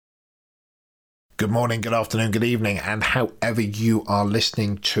Good morning, good afternoon, good evening, and however you are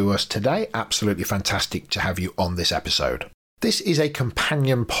listening to us today, absolutely fantastic to have you on this episode. This is a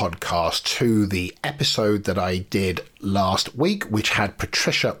companion podcast to the episode that I did last week, which had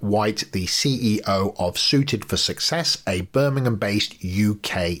Patricia White, the CEO of Suited for Success, a Birmingham-based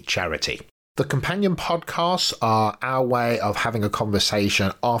UK charity. The companion podcasts are our way of having a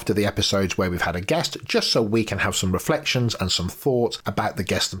conversation after the episodes where we've had a guest, just so we can have some reflections and some thoughts about the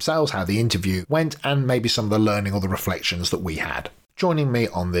guests themselves, how the interview went, and maybe some of the learning or the reflections that we had. Joining me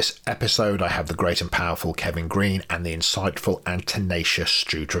on this episode, I have the great and powerful Kevin Green and the insightful and tenacious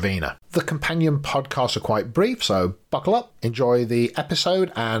Stu Trevina. The companion podcasts are quite brief, so buckle up, enjoy the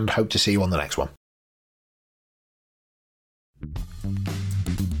episode, and hope to see you on the next one.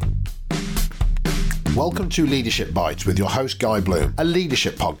 Welcome to Leadership Bites with your host Guy Bloom, a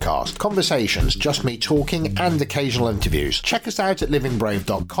leadership podcast, conversations, just me talking and occasional interviews. Check us out at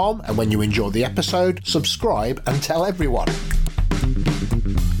livingbrave.com, and when you enjoy the episode, subscribe and tell everyone.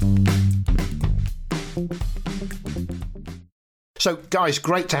 So guys,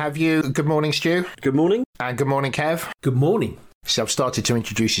 great to have you. Good morning, Stu. Good morning. And good morning, Kev. Good morning. See, I've started to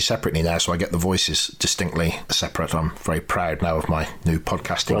introduce you separately now, so I get the voices distinctly separate. I'm very proud now of my new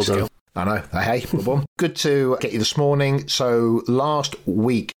podcasting skill. I know. Hey, good to get you this morning. So last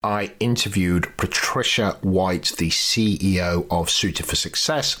week I interviewed Patricia White, the CEO of Suited for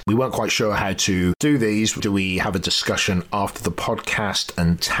Success. We weren't quite sure how to do these. Do we have a discussion after the podcast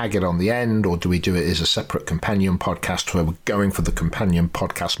and tag it on the end, or do we do it as a separate companion podcast where we're going for the companion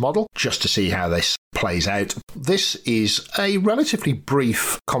podcast model just to see how this plays out? This is a relatively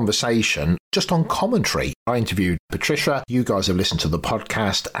brief conversation just on commentary. I interviewed Patricia. You guys have listened to the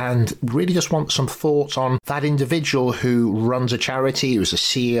podcast and really just want some thoughts on that individual who runs a charity, who's a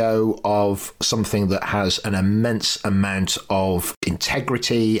CEO of something that has an immense amount of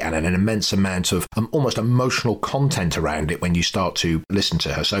integrity and an immense amount of almost emotional content around it when you start to listen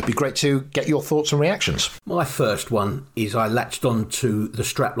to her. So it'd be great to get your thoughts and reactions. My first one is I latched on to the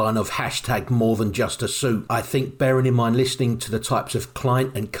strapline of hashtag more than just a suit. I think bearing in mind listening to the types of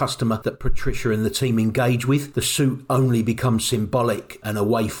client and customer that Patricia and the team engage with, the suit only becomes symbolic and a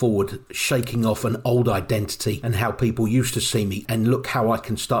way forward, shaking off an old identity and how people used to see me, and look how I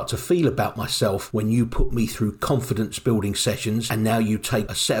can start to feel about myself when you put me through confidence building sessions, and now you take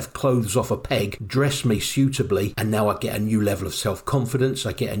a set of clothes off a peg, dress me suitably, and now I get a new level of self-confidence,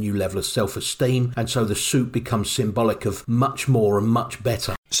 I get a new level of self-esteem, and so the suit becomes symbolic of much more and much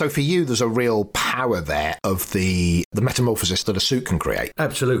better. So for you, there's a real power there of the metamorphosis that a suit can create.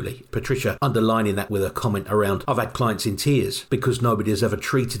 Absolutely. Patricia underlining that with a comment around, I've had clients in tears because nobody has ever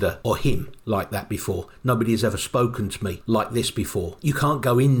treated her or him like that before. Nobody has ever spoken to me like this before. You can't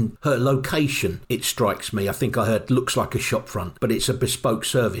go in her location, it strikes me. I think I heard looks like a shop front, but it's a bespoke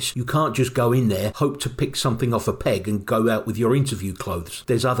service. You can't just go in there, hope to pick something off a peg and go out with your interview clothes.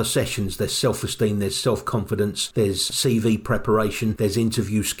 There's other sessions, there's self-esteem, there's self-confidence, there's CV preparation, there's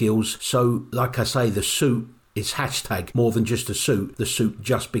interview skills. So like I say, the suit is hashtag more than just a suit. The suit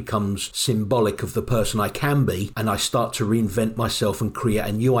just becomes symbolic of the person I can be, and I start to reinvent myself and create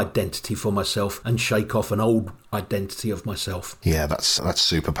a new identity for myself and shake off an old identity of myself. Yeah, that's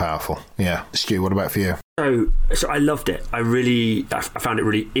super powerful. Yeah. Stu, what about for you? So I loved it. I found it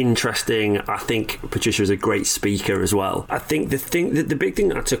really interesting. I think Patricia is a great speaker as well. I think the big thing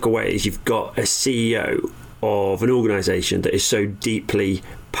that I took away is you've got a CEO of an organisation that is so deeply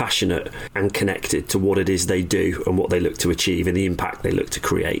passionate and connected to what it is they do and what they look to achieve and the impact they look to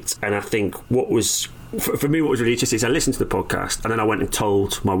create. And I think what was really interesting is I listened to the podcast and then I went and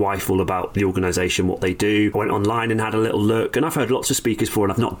told my wife all about the organisation, what they do. I went online and had a little look, and I've heard lots of speakers before,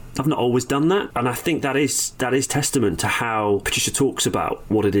 and I've not always done that. And I think that is testament to how Patricia talks about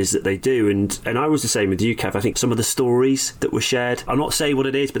what it is that they do. And I was the same with you, Kev. I think some of the stories that were shared, I'll not say what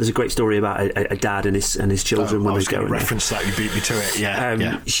it is, but there's a great story about a dad and his children when I was they go going to reference that. You beat me to it.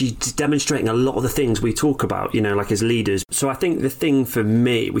 Yeah. She's demonstrating a lot of the things we talk about, like as leaders. So I think the thing for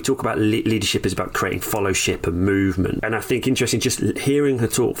me, we talk about leadership is about creating followship and movement. And I think interesting, just hearing her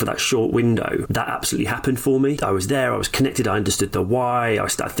talk for that short window, that absolutely happened for me. I was there, I was connected, I understood the why, I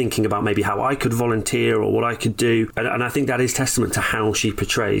started thinking about maybe how I could volunteer or what I could do. And I think that is testament to how she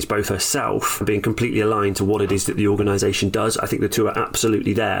portrays both herself, being completely aligned to what it is that the organisation does. I think the two are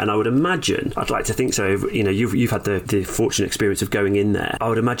absolutely there. And I would imagine, I'd like to think so, you've had the fortunate experience of going in there. I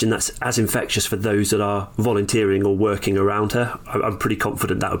would imagine that's as infectious for those that are volunteering or working around her. I'm pretty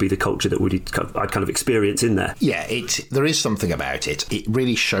confident that would be the culture that I'd kind of experience in there. Yeah, there is something about it. It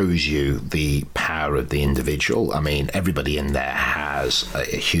really shows you the power of the individual. I mean, everybody in there has a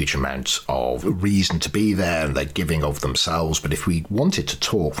huge amount of reason to be there, and they're giving of themselves. But if we wanted to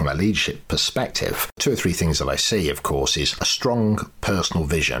talk from a leadership perspective, 2 or 3 things that I see, of course, is a strong personal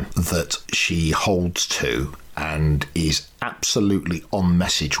vision that she holds to and is absolutely on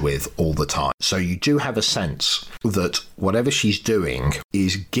message with all the time. So you do have a sense that whatever she's doing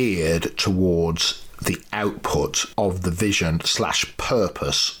is geared towards the output of the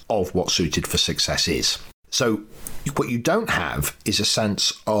vision/purpose of what Suited for Success is. So what you don't have is a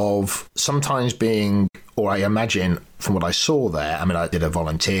sense of sometimes being, or I imagine from what I saw there, I mean, I did a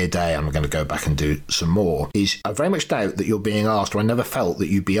volunteer day, I'm going to go back and do some more, is I very much doubt that you're being asked, or I never felt that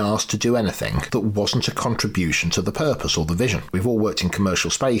you'd be asked to do anything that wasn't a contribution to the purpose or the vision. We've all worked in commercial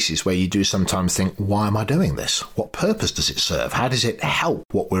spaces where you do sometimes think, why am I doing this? What purpose does it serve? How does it help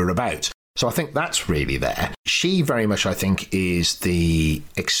what we're about? So I think that's really there. She very much, I think, is the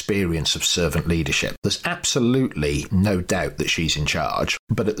experience of servant leadership. There's absolutely no doubt that she's in charge,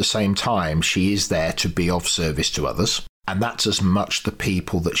 but at the same time, she is there to be of service to others. And that's as much the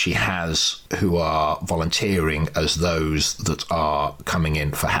people that she has who are volunteering as those that are coming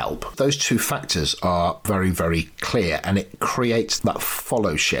in for help. Those 2 factors are very, very clear, and it creates that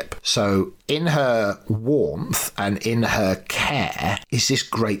fellowship. So in her warmth and in her care is this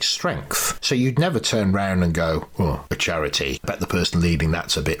great strength. So you'd never turn round and go, oh, a charity, I bet the person leading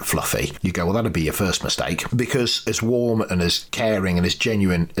that's a bit fluffy. You go, well, that'd be your first mistake, because as warm and as caring and as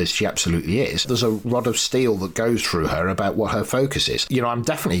genuine as she absolutely is, there's a rod of steel that goes through her about what her focus is. You know, I'm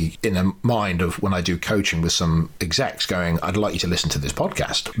definitely in a mind of when I do coaching with some execs going, I'd like you to listen to this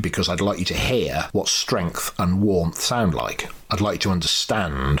podcast because I'd like you to hear what strength and warmth sound like. I'd like you to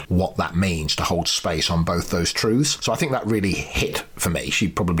understand what that means to hold space on both those truths. So I think that really hit for me. She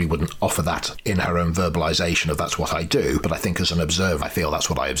probably wouldn't offer that in her own verbalization of that's what I do, but I think as an observer, I feel that's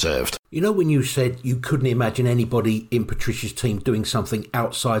what I observed. You know, when you said you couldn't imagine anybody in Patricia's team doing something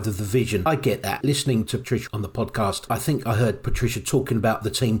outside of the vision, I get that. Listening to Patricia on the podcast, I think I heard Patricia talking about the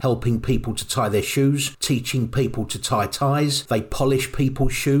team helping people to tie their shoes, teaching people to tie ties, they polish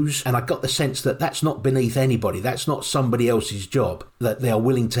people's shoes, and I got the sense that that's not beneath anybody, that's not somebody else's job, that they are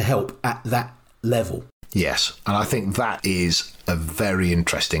willing to help at that level. Yes, and I think that is a very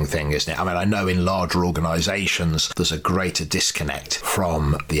interesting thing, isn't it? I mean, I know in larger organisations there's a greater disconnect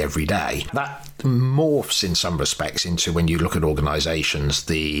from the everyday. That morphs in some respects into, when you look at organisations,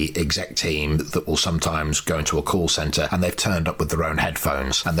 the exec team that will sometimes go into a call centre and they've turned up with their own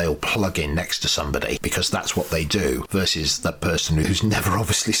headphones and they'll plug in next to somebody because that's what they do, versus that person who's never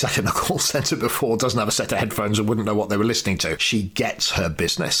obviously sat in a call centre before, doesn't have a set of headphones and wouldn't know what they were listening to. She gets her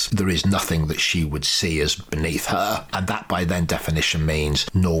business. There is nothing that she would see as beneath her, and that by then definition means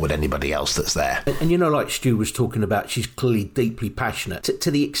nor would anybody else that's there. And you know, like Stu was talking about, she's clearly deeply passionate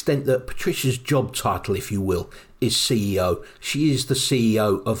to the extent that Patricia's job title, if you will, is CEO. She is the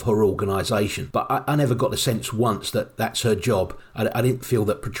CEO of her organisation. But I never got the sense once that that's her job. I didn't feel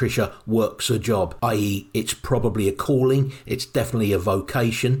that Patricia works her job, i.e. it's probably a calling, it's definitely a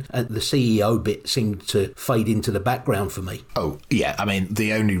vocation, and the CEO bit seemed to fade into the background for me. Oh, yeah. I mean,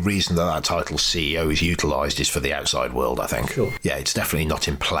 the only reason that title CEO is utilised is for the outside world, I think. Sure. Yeah, it's definitely not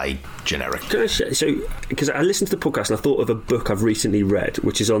in play generic. So, because I listened to the podcast and I thought of a book I've recently read,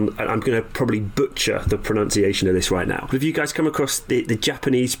 which is on, I'm going to probably butcher the pronunciation of this right now. But have you guys come across the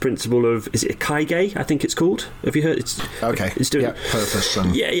Japanese principle of, is it Kaige, I think it's called? Have you heard? It's okay. It's doing purpose.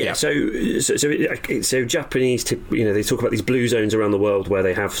 And, yeah. So Japanese, they talk about these blue zones around the world where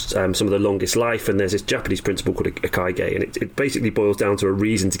they have some of the longest life, and there's this Japanese principle called a Kaige, and it basically boils down to a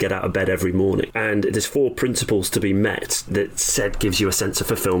reason to get out of bed every morning. And there's 4 principles to be met that gives you a sense of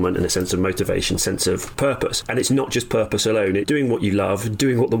fulfillment and a sense of motivation, sense of purpose. And it's not just purpose alone. It's doing what you love,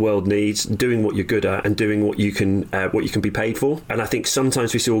 doing what the world needs, doing what you're good at, and doing what you can be paid for. And I think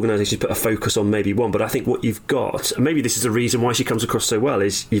sometimes we see organisations put a focus on maybe one, but I think what you've got, and maybe this is the reason why she comes across so well,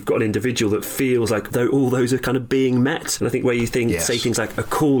 is you've got an individual that feels like all those are kind of being met. And I think where you say things like a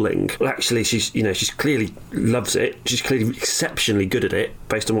calling, well, actually she's clearly loves it, she's clearly exceptionally good at it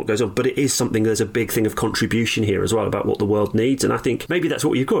based on what goes on, but it is something, there's a big thing of contribution here as well about what the world needs. And I think maybe that's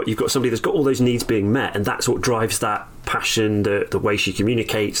what you've got somebody that's got all those needs being met, and that's what drives that passion, the way she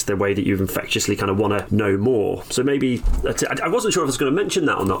communicates, the way that you infectiously kind of want to know more. more. So maybe that's it. I wasn't sure if I was going to mention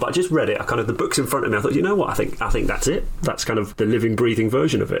that or not, but I just read it. The book's in front of me. I thought, you know what? I think that's it. That's kind of the living, breathing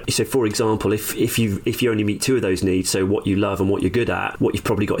version of it. So, for example, if you only meet two of those needs, so what you love and what you're good at, what you've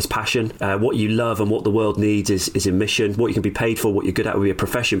probably got is passion. What you love and what the world needs is a mission. What you can be paid for, what you're good at will be a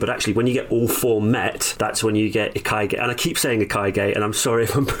profession. But actually, when you get all four met, that's when you get Ikigai. And I keep saying Ikigai, and I'm sorry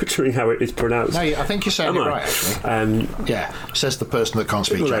if I'm butchering how it is pronounced. No, I think you're saying it right, actually. Yeah, says the person that can't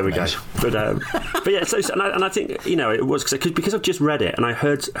speak Japanese. There we go. But yeah, so and I think, it was because I've just read it and I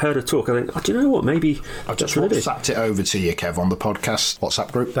heard her talk. I think, do you know what? Maybe I've just WhatsApped it over to you, Kev, on the podcast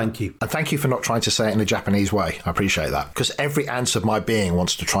WhatsApp group. Thank you. And thank you for not trying to say it in a Japanese way. I appreciate that. Because every ounce of my being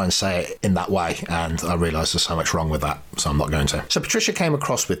wants to try and say it in that way. And I realise there's so much wrong with that. So I'm not going to. So Patricia came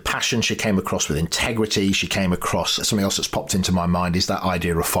across with passion. She came across with integrity. She came across something else that's popped into my mind is that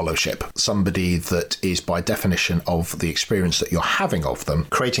idea of fellowship. Somebody that is, by definition of the experience that you're having of them,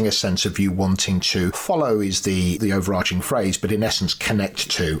 creating a sense of you wanting to follow is the overarching phrase, but in essence connect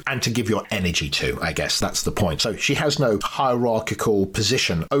to and to give your energy to, I guess that's the point. So she has no hierarchical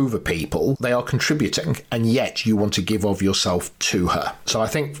position over people. They are contributing, and yet you want to give of yourself to her. So I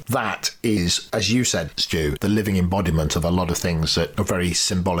think that is, as you said, Stu, the living embodiment of a lot of things that are very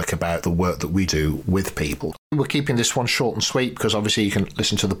symbolic about the work that we do with people. We're keeping this one short and sweet because obviously you can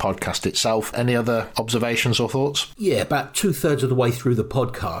listen to the podcast itself. Any other observations or thoughts? Yeah, about 2/3 of the way through the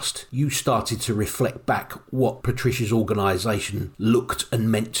podcast, you started to reflect back what Patricia's organisation looked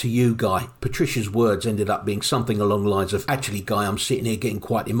and meant to you, Guy. Patricia's words ended up being something along the lines of, actually, Guy, I'm sitting here getting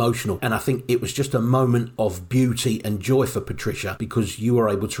quite emotional. And I think it was just a moment of beauty and joy for Patricia because you were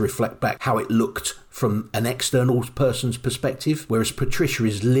able to reflect back how it looked from an external person's perspective, whereas Patricia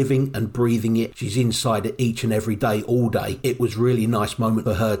is living and breathing it. She's inside it each and every day, all day. It was really a nice moment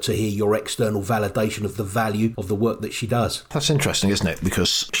for her to hear your external validation of the value of the work that she does. That's interesting, isn't it?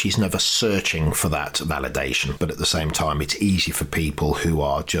 Because she's never searching for that validation, but at the same time, it's easy for people who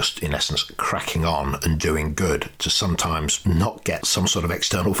are just, in essence, cracking on and doing good to sometimes not get some sort of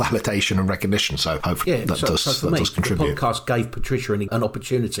external validation and recognition. So hopefully that does contribute. The podcast gave Patricia an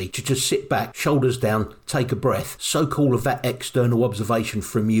opportunity to just sit back, shoulders down, take a breath, soak all of that external observation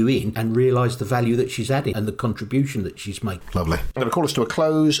from you in and realise the value that she's adding and the contribution that she's making. Lovely. I'm going to call us to a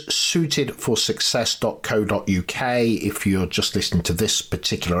close. Suitedforsuccess.co.uk if you're just listening to this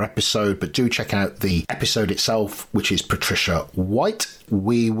particular episode, but do check out the episode itself, which is Patricia White.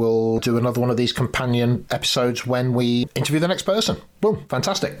 We will do another one of these companion episodes when we interview the next person. Boom,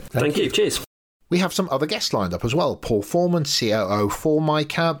 fantastic. Thank you. Cheers. We have some other guests lined up as well. Paul Foreman, COO for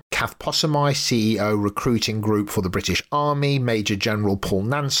MICAB, Kath Possami, CEO Recruiting Group for the British Army, Major General Paul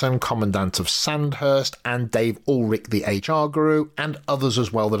Nansen, Commandant of Sandhurst, and Dave Ulrich, the HR Guru, and others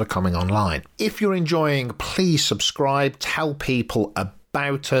as well that are coming online. If you're enjoying, please subscribe, tell people about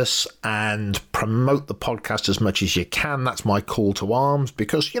us and promote the podcast as much as you can. That's my call to arms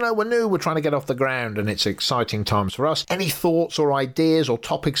because, we're new, we're trying to get off the ground and it's exciting times for us. Any thoughts or ideas or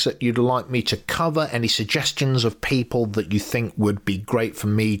topics that you'd like me to cover, any suggestions of people that you think would be great for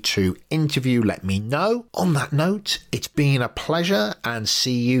me to interview, let me know. On that note, it's been a pleasure and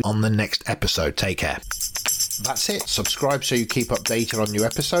see you on the next episode. Take care. That's it. Subscribe so you keep updated on new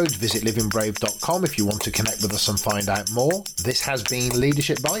episodes. Visit livingbrave.com if you want to connect with us and find out more. This has been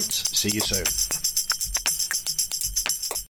Leadership Bites. See you soon.